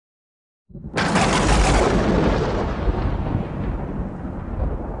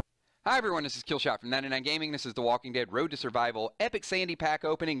Hi everyone, this is Killshot from 99 Gaming. This is The Walking Dead Road to Survival Epic Sandy pack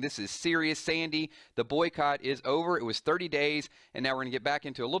opening. This is serious Sandy. The boycott is over. It was 30 days, and now we're going to get back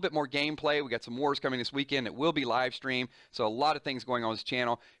into a little bit more gameplay. We got some wars coming this weekend. It will be live stream, so a lot of things going on this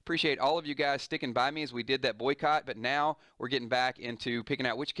channel. Appreciate all of you guys sticking by me as we did that boycott, but now we're getting back into picking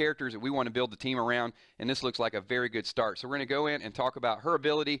out which characters that we want to build the team around, and this looks like a very good start. So we're going to go in and talk about her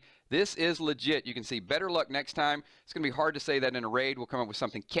ability. This is legit. You can see better luck next time. It's going to be hard to say that in a raid. We'll come up with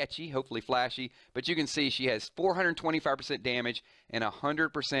something catchy, hopefully flashy, but you can see she has 425% damage and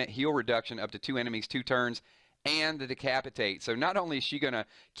 100% heal reduction up to 2 enemies 2 turns, and the decapitate. So not only is she going to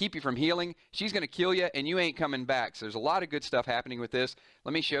keep you from healing, she's going to kill you and you ain't coming back. So there's a lot of good stuff happening with this.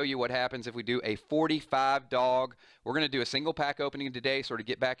 Let me show you what happens if we do a 45 dog. We're going to do a single pack opening today, sort of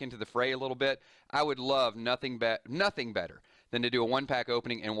get back into the fray a little bit. I would love nothing better than to do a 1-pack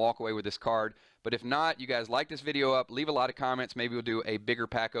opening and walk away with this card. But if not, you guys like this video up, leave a lot of comments. Maybe we'll do a bigger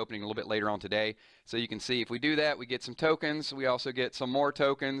pack opening a little bit later on today. So you can see if we do that, we get some tokens. We also get some more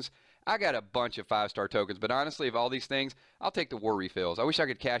tokens. I got a bunch of 5-star tokens, but honestly, of all these things, I'll take the war refills. I wish I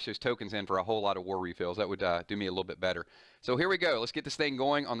could cash those tokens in for a whole lot of war refills. That would do me a little bit better. So here we go. Let's get this thing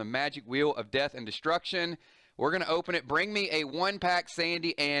going on the magic wheel of death and destruction. We're going to open it. Bring me a 1-pack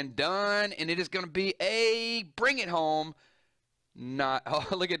Sandy and done. And it is going to be a bring it home. Oh,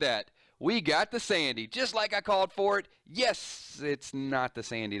 look at that. We got the Sandy, just like I called for it. Yes, it's not the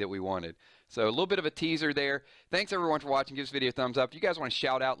Sandy that we wanted. So a little bit of a teaser there. Thanks everyone for watching. Give this video a thumbs up. If you guys want to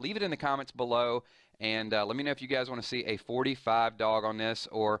shout out, leave it in the comments below. And let me know if you guys want to see a 45 dog on this,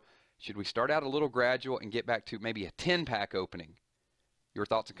 or should we start out a little gradual and get back to maybe a 10-pack opening? Your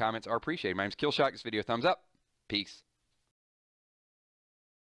thoughts and comments are appreciated. My name's Killshot. Give this video a thumbs up. Peace.